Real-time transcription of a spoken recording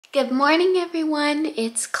Good morning, everyone.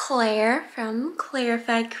 It's Claire from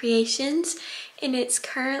Clairified Creations, and it's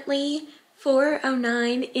currently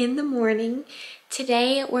 4:09 in the morning.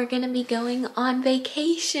 Today, we're gonna be going on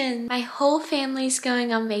vacation. My whole family's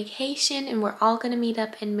going on vacation, and we're all gonna meet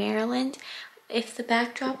up in Maryland. If the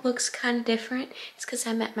backdrop looks kind of different, it's because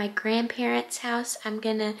I'm at my grandparents' house. I'm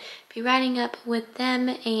gonna be riding up with them,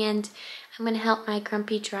 and I'm gonna help my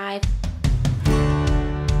grumpy drive.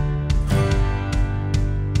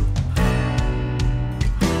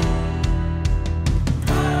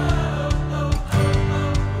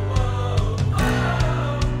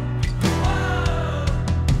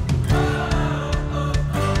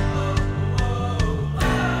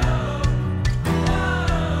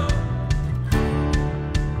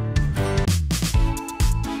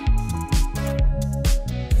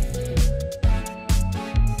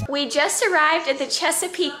 We just arrived at the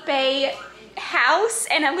Chesapeake Bay house,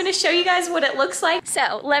 and I'm gonna show you guys what it looks like.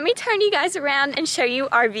 So let me turn you guys around and show you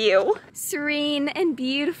our view. Serene and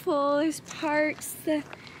beautiful. There's parks, the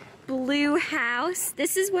blue house.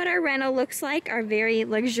 This is what our rental looks like, our very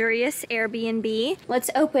luxurious Airbnb.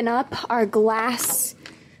 Let's open up our glass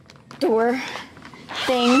door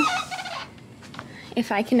thing,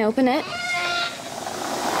 if I can open it.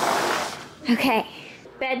 Okay.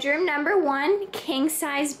 Bedroom number 1, king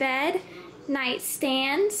size bed,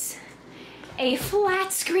 nightstands, a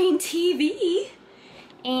flat screen TV,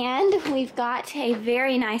 and we've got a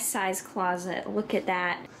very nice size closet. Look at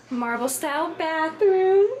that. Marble style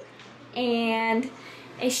bathroom, and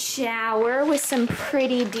a shower with some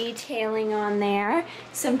pretty detailing on there.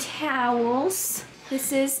 Some towels.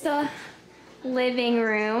 This is the living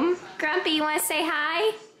room. Grumpy, you wanna say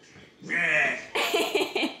hi? Yeah.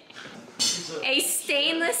 A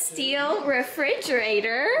stainless steel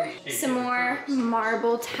refrigerator, some more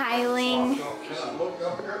marble tiling,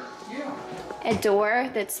 a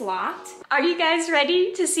door that's locked. Are you guys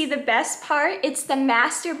ready to see the best part? It's the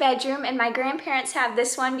master bedroom, and my grandparents have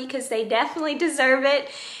this one because they definitely deserve it.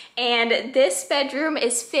 And this bedroom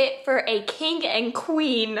is fit for a king and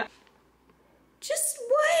queen. Just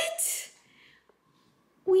what?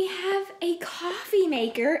 We have a coffee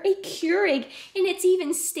maker, a Keurig, and it's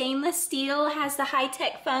even stainless steel, has the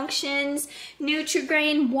high-tech functions,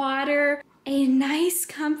 Nutri-Grain water, a nice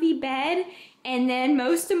comfy bed, and then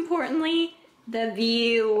most importantly, the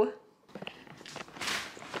view.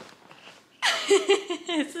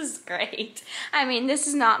 This is great. I mean, this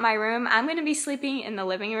is not my room. I'm gonna be sleeping in the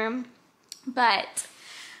living room, but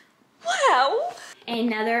wow.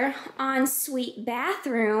 Another ensuite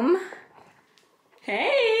bathroom.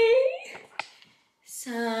 Hey!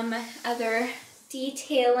 Some other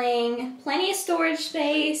detailing, plenty of storage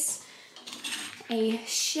space, a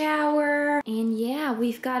shower, and yeah,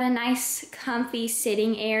 we've got a nice comfy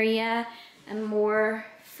sitting area, a more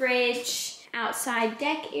fridge, outside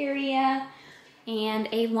deck area, and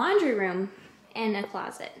a laundry room and a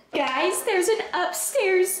closet. Guys, there's an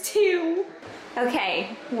upstairs too.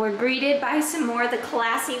 Okay, we're greeted by some more of the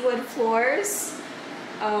classy wood floors.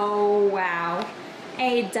 Oh wow.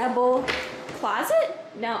 A double closet?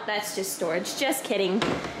 No, that's just storage. Just kidding.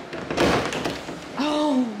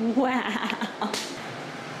 Oh, wow.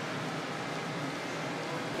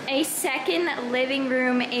 A second living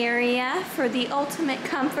room area for the ultimate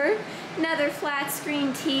comfort. Another flat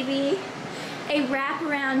screen TV. A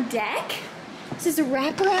wraparound deck. This is a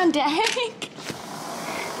wraparound deck.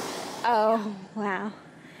 Oh, wow.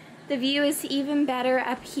 The view is even better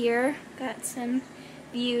up here. Got some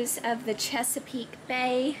views of the Chesapeake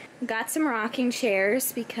Bay. Got some rocking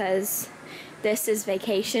chairs because this is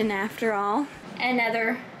vacation after all.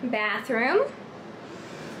 Another bathroom.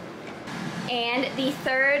 And the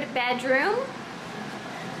third bedroom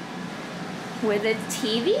with a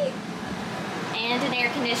TV and an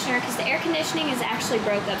air conditioner, because the air conditioning is actually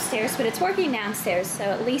broke upstairs, but it's working downstairs, so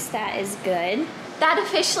at least that is good. That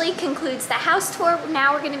officially concludes the house tour.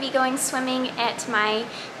 Now we're gonna be going swimming at my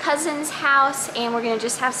cousin's house, and we're gonna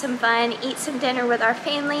just have some fun, eat some dinner with our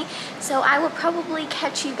family. So I will probably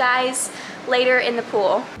catch you guys later in the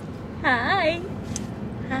pool. Hi.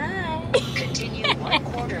 Hi. Continue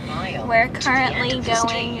 1/4 mile. We're currently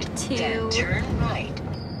going to... Then turn right.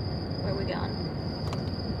 Where are we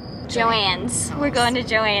going? Joanne's. We're going to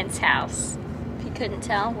Joanne's house. Couldn't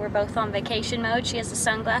tell, we're both on vacation mode. She has the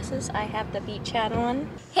sunglasses, I have the beach hat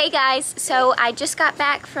on. Hey guys, so I just got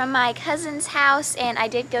back from my cousin's house and I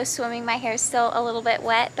did go swimming. My hair's still a little bit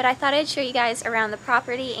wet, but I thought I'd show you guys around the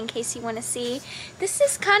property in case you want to see. This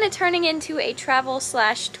is kind of turning into a travel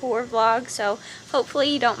slash tour vlog, so hopefully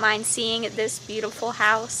you don't mind seeing this beautiful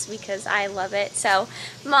house because I love it. So,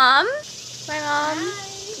 Mom, my mom.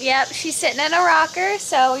 Hi. Yep, she's sitting in a rocker,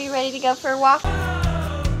 so you ready to go for a walk?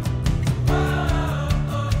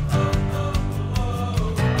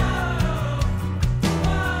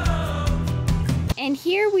 And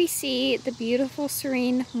here we see the beautiful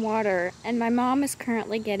serene water, and my mom is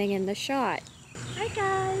currently getting in the shot. Hi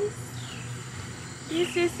guys!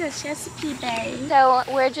 This is the Chesapeake Bay. So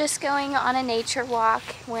we're just going on a nature walk.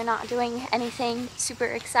 We're not doing anything super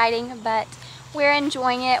exciting, but we're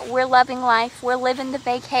enjoying it. We're loving life. We're living the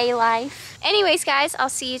vacay life. Anyways guys, I'll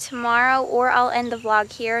see you tomorrow, or I'll end the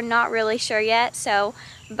vlog here. Not really sure yet, so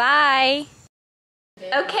bye!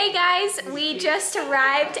 Okay guys, we just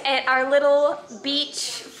arrived at our little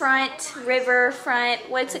beachfront, riverfront.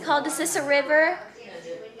 What's it called? Is this a river?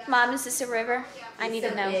 Mom, is this a river? I need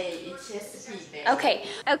to know. Okay.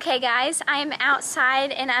 Okay guys, I'm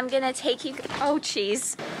outside and I'm gonna take you, oh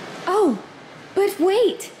jeez. Oh, but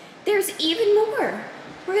wait, there's even more.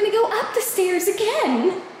 We're gonna go up the stairs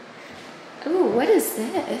again. Ooh, what is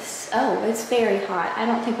this? Oh, it's very hot. I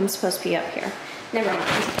don't think I'm supposed to be up here. Never mind.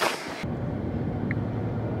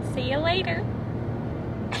 See you later.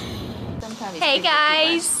 Hey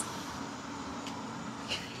guys.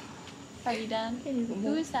 Are you done?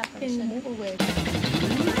 Who is that person?